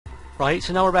Right,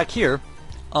 so now we're back here.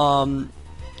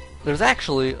 There's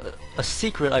actually a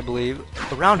secret, I believe,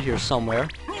 around here somewhere.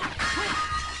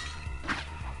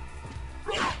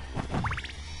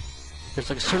 There's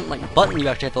like a certain like button you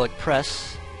actually have to like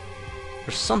press,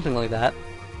 or something like that.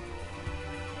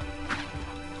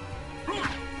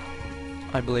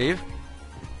 I believe.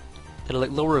 It'll like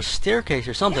lower a staircase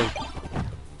or something.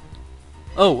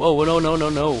 Oh, no, no, no,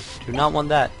 no. Do not want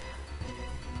that.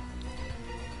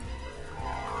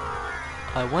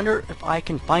 I wonder if I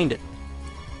can find it.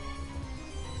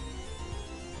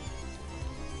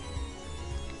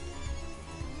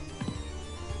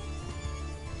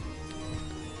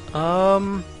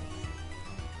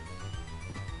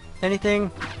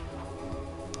 Anything?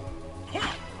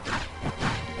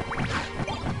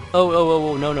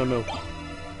 Oh, no, no, no.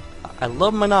 I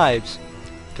love my knives.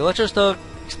 Okay, let's just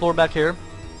explore back here.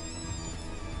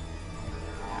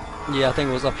 Yeah, I think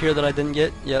it was up here that I didn't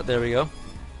get. Yeah, there we go.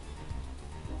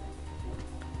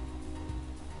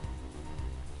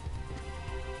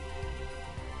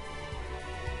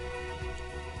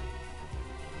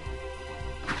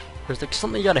 There's like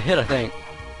something you gotta hit, I think.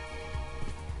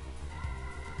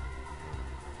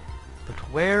 But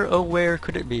where, oh where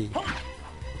could it be? I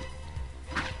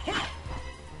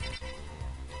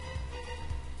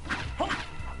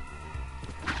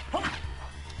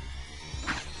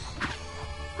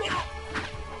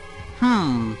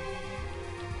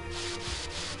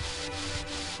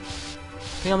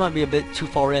think I might be a bit too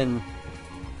far in.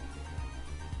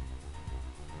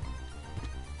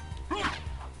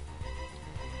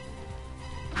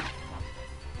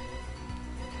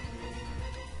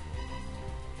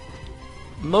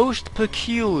 Most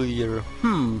peculiar.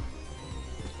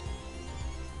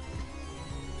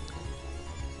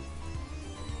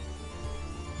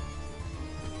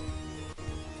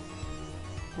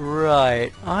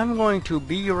 Right. I'm going to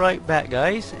be right back,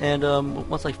 guys, and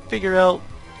once I figure out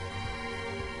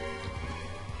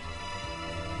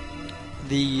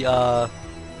the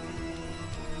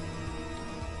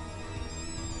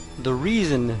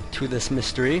reason to this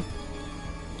mystery.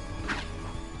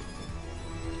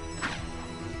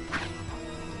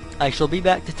 I shall be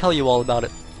back to tell you all about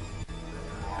it.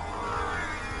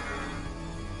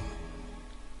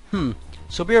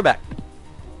 So be right back.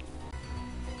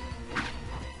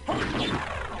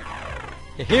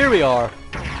 Yeah, here we are.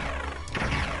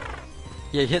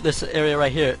 Yeah, you hit this area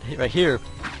right here. Right here.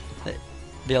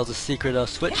 There's a secret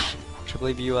switch, which I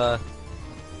believe you oh,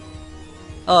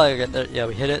 okay, there, yeah,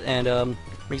 we hit it, and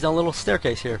brings down a little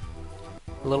staircase here.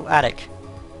 A little attic.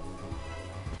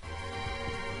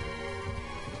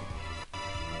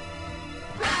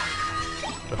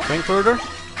 A Frankfurter.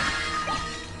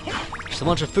 Just a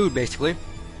bunch of food, basically.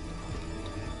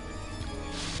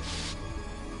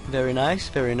 Very nice,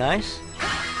 very nice.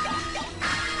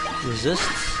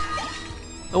 Resists.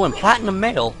 Oh, and platinum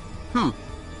mail.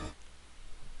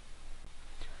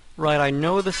 Right, I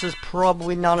know this is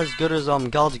probably not as good as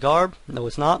God's Garb. No,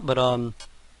 it's not, but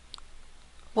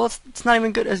well, it's not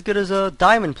even as good as a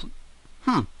diamond.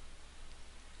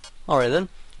 Alright then,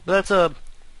 but that's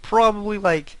probably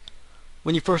like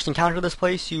when you first encounter this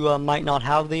place, you might not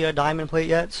have the diamond plate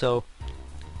yet, so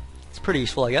it's pretty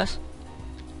useful, I guess.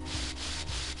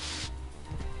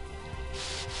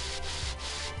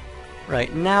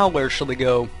 Right, now where shall we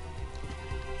go?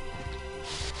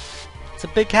 It's a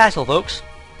big castle, folks.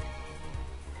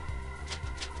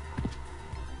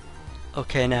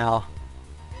 Okay, now,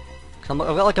 I've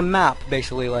got like a map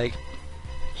basically like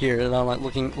here that I'm like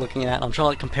looking at. And I'm trying to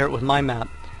like compare it with my map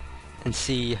and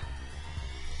see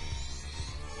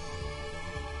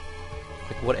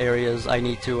like what areas I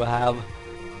need to have.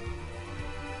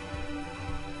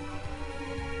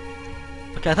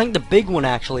 Okay, I think the big one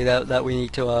actually that we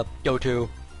need to go to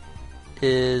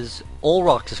is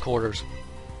Olrox's quarters,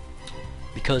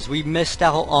 because we missed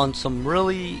out on some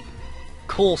really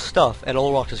cool stuff at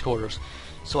Olrox's quarters.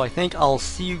 So I think I'll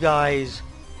see you guys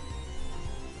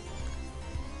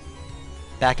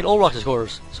back at Olrox's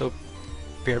quarters. So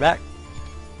be right back.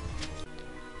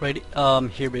 Right,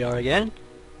 here we are again.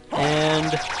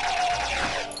 And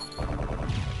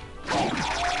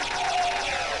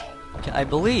okay, I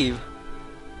believe,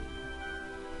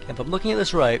 if I'm looking at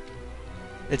this right,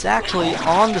 it's actually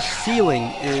on the ceiling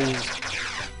is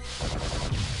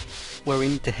where we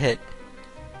need to hit.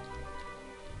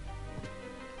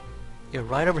 Yeah,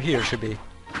 right over here should be.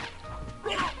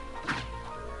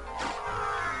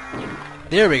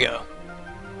 There we go.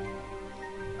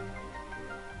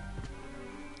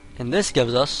 And this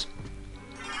gives us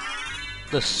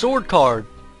the sword card,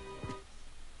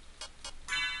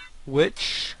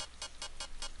 which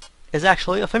is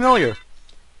actually a familiar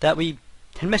that we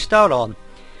and missed out on.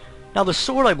 Now the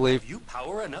sword, I believe... Have you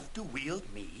power enough to wield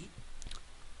me?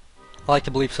 I like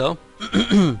to believe so.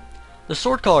 The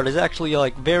sword card is actually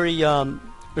like very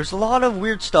there's a lot of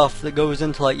weird stuff that goes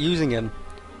into like using him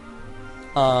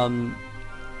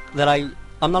that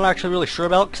I'm not actually really sure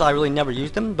about because I really never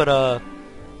used him, but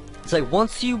it's like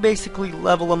once you basically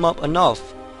level him up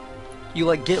enough, you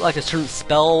like get like a certain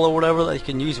spell or whatever that you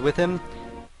can use with him,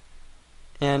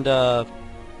 and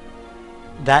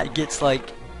that gets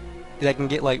like that can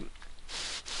get like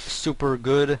super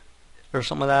good or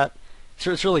something like that.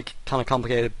 So it's really kind of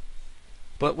complicated,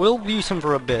 but we'll use him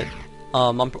for a bit.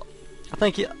 I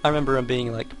think I remember him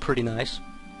being like pretty nice.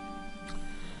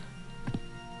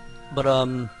 But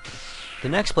the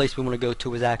next place we want to go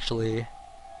to is actually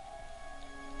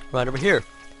right over here,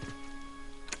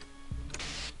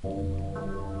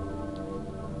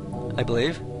 I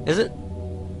believe. Is it?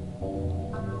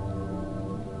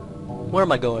 Where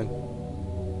am I going?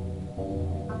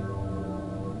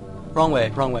 Wrong way,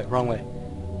 wrong way, wrong way.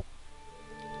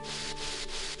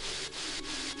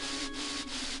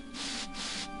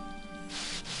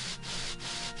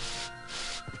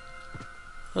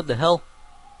 What the hell?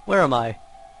 Where am I?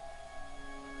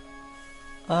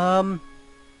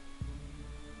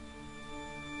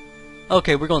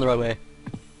 Okay, we're going the right way.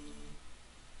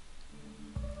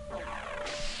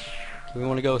 We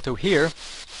want to go through here.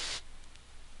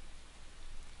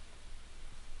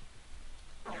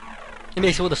 And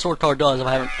basically what the sword card does, if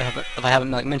I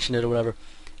haven't like mentioned it or whatever,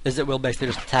 is it will basically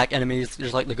just attack enemies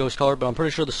just like the ghost card, but I'm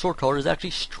pretty sure the sword card is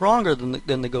actually stronger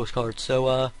than the ghost card,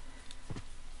 so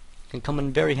can come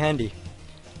in very handy.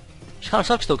 Which kind of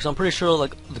sucks though, because I'm pretty sure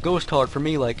like the ghost card for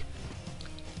me, like,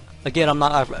 again, I'm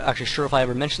not actually sure if I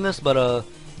ever mentioned this, but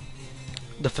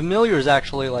the familiars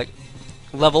actually like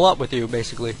level up with you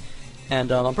basically, and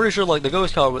I'm pretty sure like the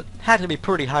ghost card had to be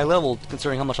pretty high level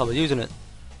considering how much I was using it.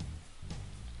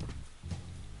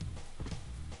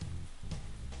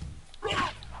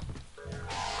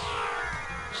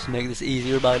 Just to make this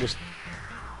easier by just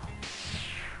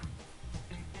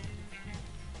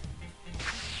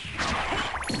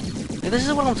this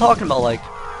is what I'm talking about, like,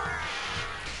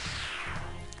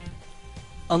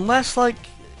 unless like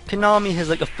Konami has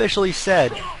like officially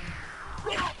said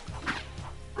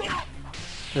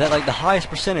that like the highest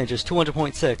percentage is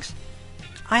 200.6,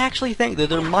 I actually think that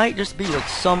there might just be like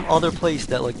some other place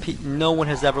that like no one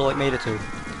has ever like made it to,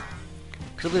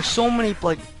 because there's so many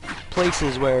like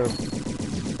places where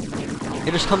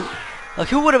it just comes, like,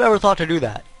 who would have ever thought to do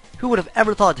that? Who would have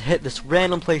ever thought to hit this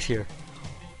random place here?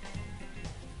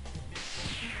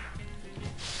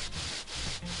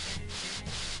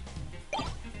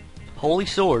 Holy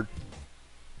sword.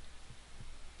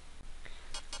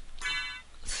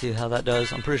 Let's see how that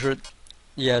does. I'm pretty sure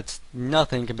yeah, it's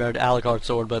nothing compared to Alucard's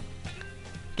sword, but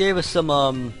gave us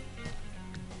some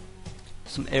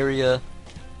area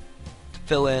to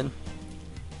fill in.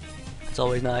 It's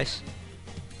always nice.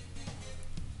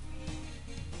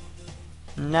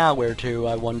 Now where to,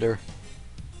 I wonder?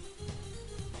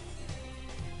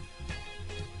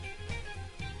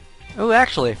 Oh,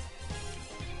 actually,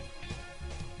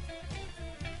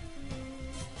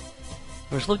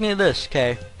 I'm just looking at this,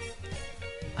 okay.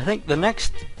 I think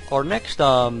our next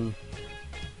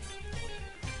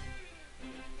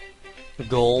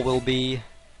goal will be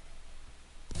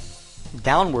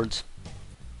downwards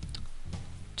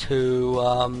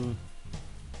to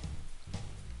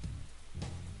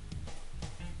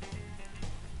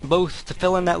both to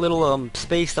fill in that little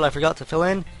space that I forgot to fill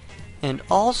in, and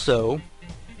also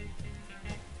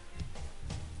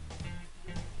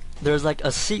there's like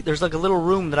there's like a little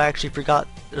room that I actually forgot.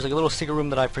 There's like a little secret room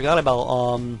that I forgot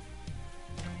about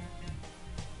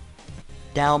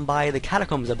down by the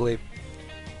catacombs, I believe.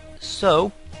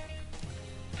 So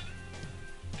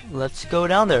let's go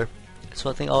down there. So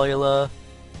I think I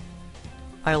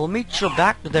will meet you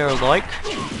back there like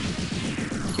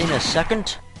in a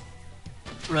second.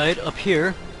 Right up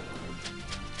here.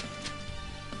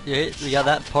 Yeah, we got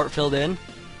that part filled in.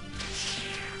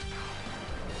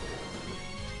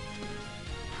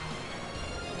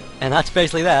 And that's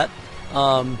basically that.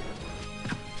 And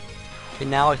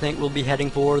now I think we'll be heading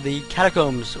for the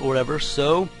catacombs or whatever,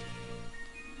 so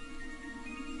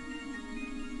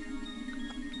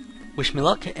wish me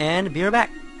luck and be right back.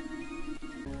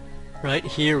 Right,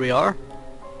 here we are.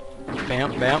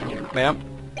 Bam, bam, bam.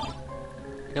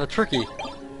 Got a turkey,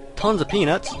 tons of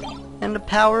peanuts, and the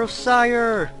power of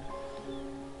Sire!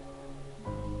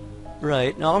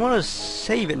 Right, now I'm gonna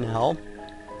save it now,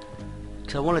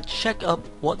 because I want to check up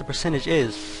what the percentage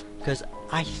is, because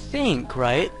I think,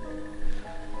 right,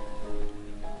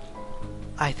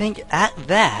 I think at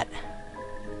that,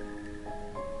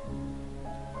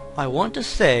 I want to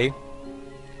say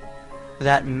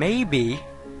that maybe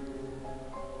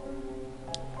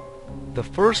the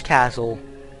first castle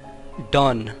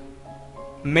done.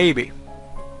 Maybe.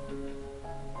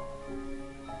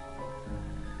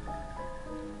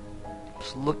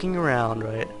 Just looking around,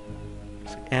 right?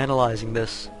 Just analyzing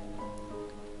this.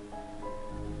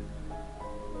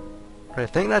 Right, I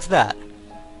think that's that.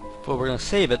 But we're gonna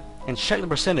save it and check the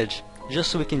percentage just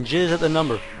so we can jizz at the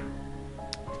number.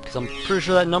 Because I'm pretty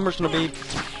sure that number's gonna be a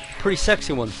pretty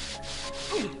sexy one.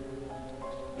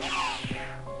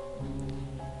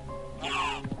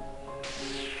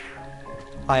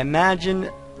 I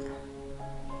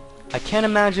can't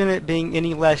imagine it being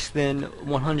any less than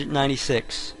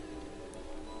 196.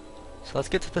 So let's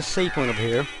get to the save point over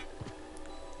here.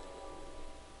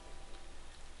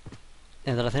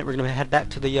 And then I think we're going to head back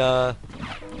to the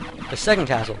second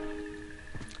castle.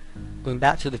 Going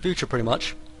back to the future pretty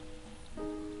much.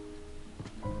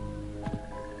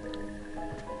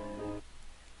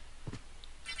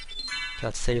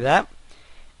 Let's save that.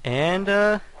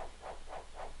 And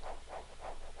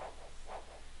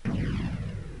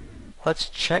let's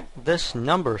check this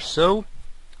number. So,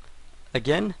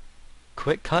 again,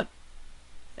 quick cut.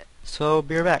 So,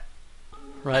 be right back.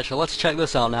 Right, so let's check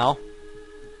this out now.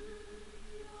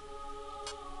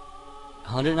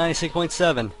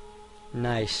 196.7.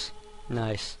 Nice.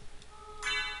 Nice.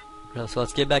 So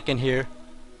let's get back in here.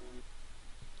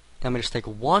 I'm going to just take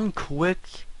one quick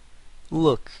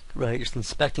look, right, just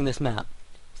inspecting this map.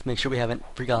 Let's make sure we haven't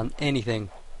forgotten anything.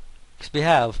 Because if we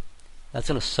have, that's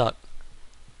going to suck.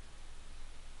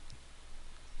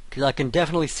 Because I can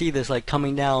definitely see this like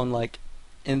coming down like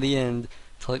in the end.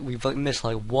 It's like we've like missed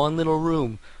like one little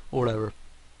room or whatever.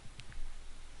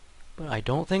 But I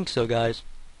don't think so, guys.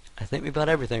 I think we've got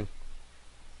everything.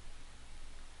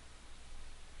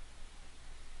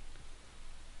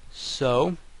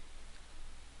 So,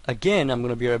 again, I'm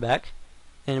going to be right back.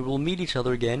 And we'll meet each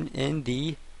other again in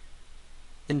the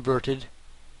inverted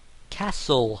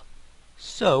castle.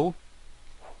 So,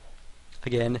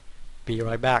 again, be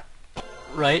right back.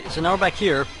 Right, so now we're back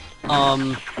here.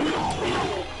 And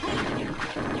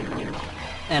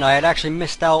I had actually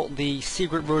missed out the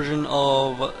secret version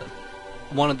of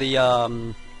one of the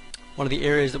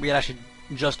areas that we had actually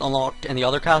just unlocked in the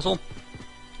other castle.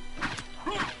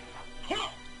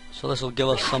 So this will give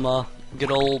us some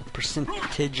good old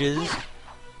percentages.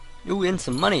 Ooh, and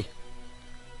some money.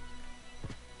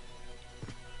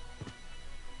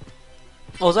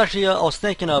 I was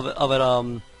thinking of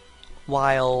it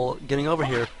while getting over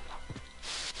here.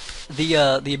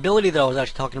 The ability that I was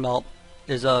actually talking about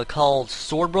is called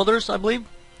Sword Brothers, I believe,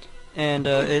 and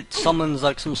it summons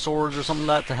like some swords or something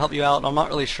like that to help you out. I'm not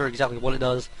really sure exactly what it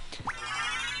does,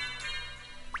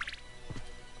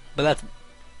 but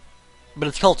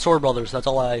it's called Sword Brothers. That's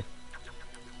all I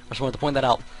just wanted to point that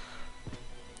out.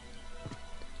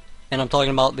 And I'm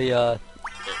talking about the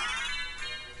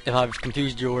if I've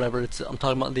confused you or whatever, I'm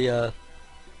talking about the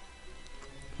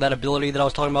that ability that I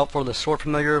was talking about for the sword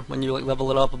familiar when you like level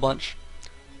it up a bunch.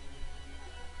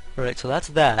 Right, so that's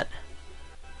that.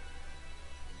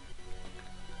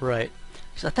 Right.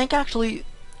 So I think actually,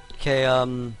 okay,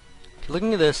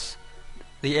 looking at this,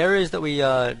 the areas that we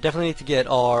definitely need to get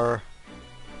are,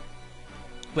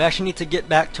 we actually need to get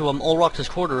back to Olrox's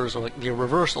quarters, or like the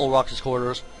reverse Olrox's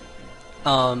quarters.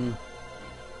 And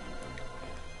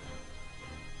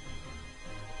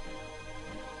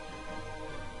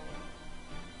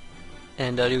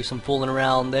do some fooling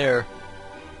around there.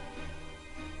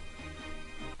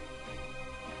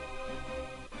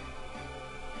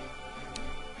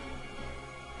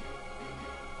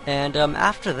 And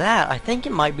after that, I think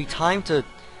it might be time to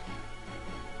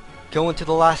go into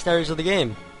the last areas of the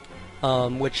game,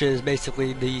 which is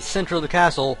basically the center of the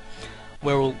castle,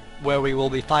 where we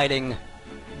will be fighting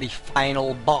the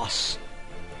final boss.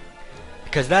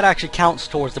 Because that actually counts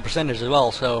towards the percentage as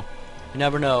well, so you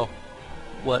never know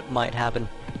what might happen.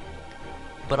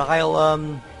 But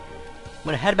I'm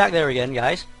gonna head back there again,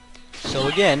 guys. So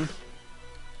again,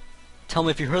 tell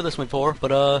me if you heard this one before,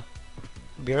 but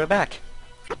be right back.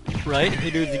 Right,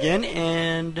 here dudes again,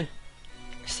 and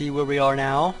see where we are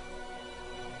now.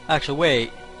 Actually,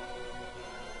 wait.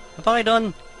 Have I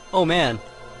done? Oh man,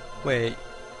 wait.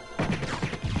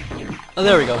 Oh,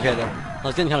 there we go. Okay, then. I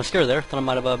was getting kind of scared there. Thought I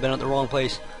might have been at the wrong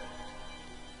place.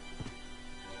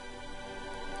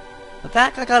 But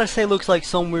that, I gotta say, looks like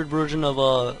some weird version of,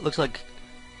 looks like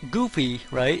Goofy,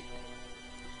 right?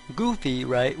 Goofy,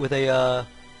 right? With a,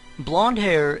 blonde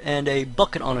hair and a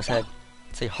bucket on his head.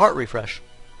 It's a heart refresh.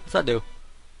 What's that do?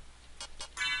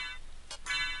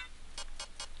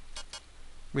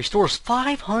 Restores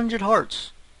 500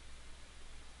 hearts.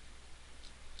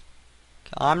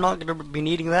 I'm not gonna be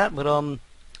needing that, but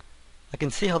I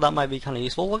can see how that might be kind of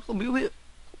useful. Look,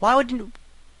 why would you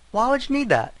need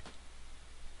that?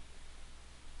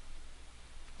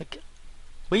 Like,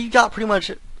 we got pretty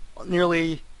much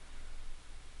nearly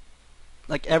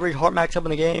like every heart max up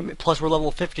in the game. Plus, we're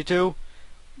level 52.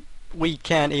 We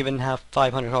can't even have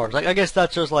 500 hearts. Like, I guess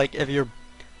that's just like if you're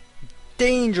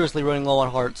dangerously running low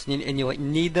on hearts and you like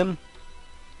need them,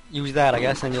 use that, I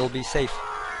guess, and you'll be safe.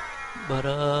 But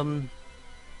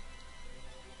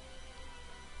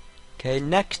okay,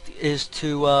 next is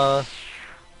to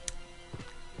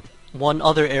one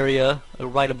other area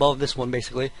right above this one,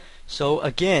 basically. So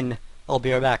again, I'll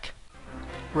be right back.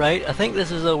 Right, I think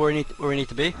this is where we need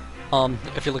to be.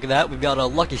 If you look at that, we've got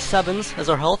lucky 7s as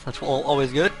our health. That's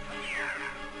always good.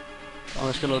 I'm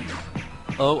just gonna.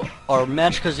 Oh, our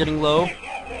magicka's getting low.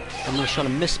 I'm just trying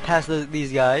to miss past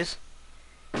these guys.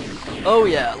 Oh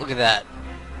yeah, look at that.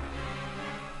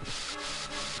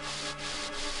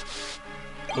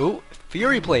 Oh,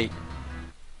 Fury Plate.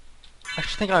 I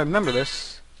actually think I remember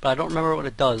this, but I don't remember what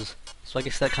it does. So I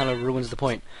guess that kind of ruins the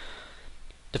point.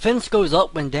 Defense goes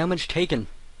up when damage taken.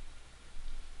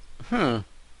 I'm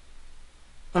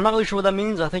not really sure what that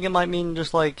means. I think it might mean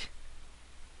just like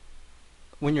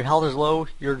when your health is low,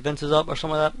 your defense is up or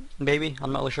something like that. Maybe.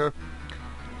 I'm not really sure.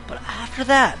 But after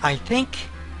that, I think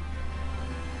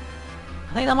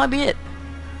that might be it.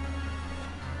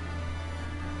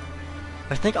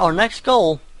 I think our next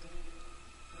goal,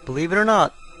 believe it or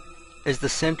not, is the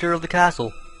center of the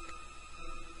castle,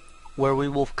 where we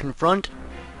will confront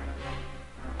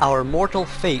our mortal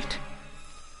fate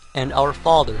and our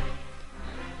father,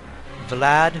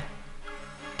 Vlad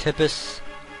Tipus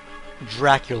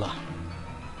Dracula.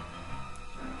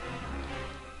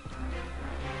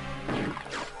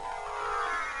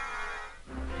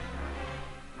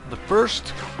 But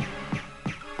first,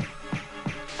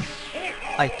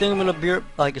 I think I'm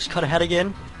gonna just cut ahead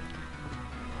again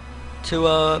to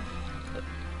a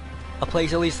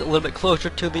place at least a little bit closer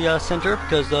to the center,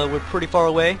 because we're pretty far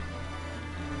away.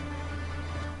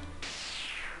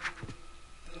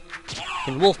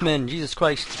 And Wolfman, Jesus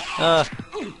Christ.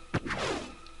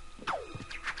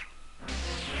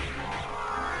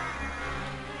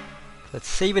 Let's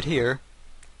save it here.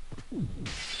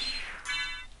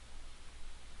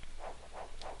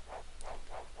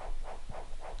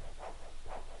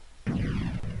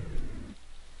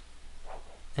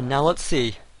 And now let's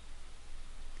see.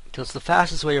 Because it's the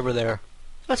fastest way over there.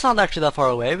 That's not actually that far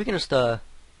away. We can just, we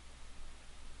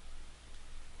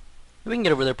can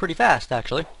get over there pretty fast,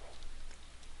 actually.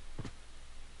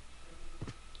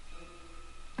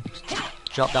 Just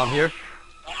drop down here.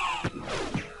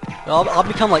 I'll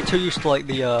become like too used to like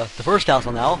the first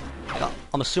castle now.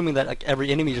 I'm assuming that like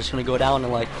every enemy is just gonna go down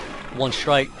in like one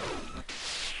strike.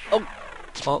 Oh,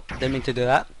 didn't mean to do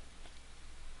that.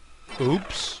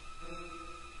 Oops.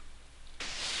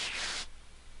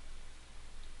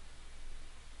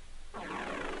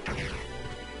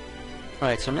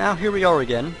 Alright, so now here we are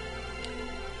again.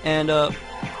 And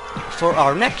for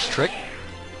our next trick,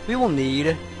 we will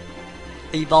need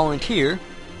a volunteer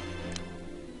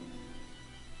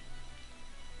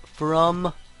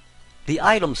from the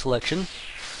item selection,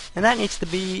 and that needs to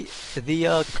be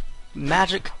the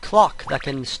magic clock that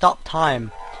can stop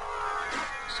time.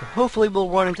 So hopefully we'll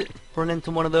run into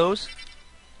one of those.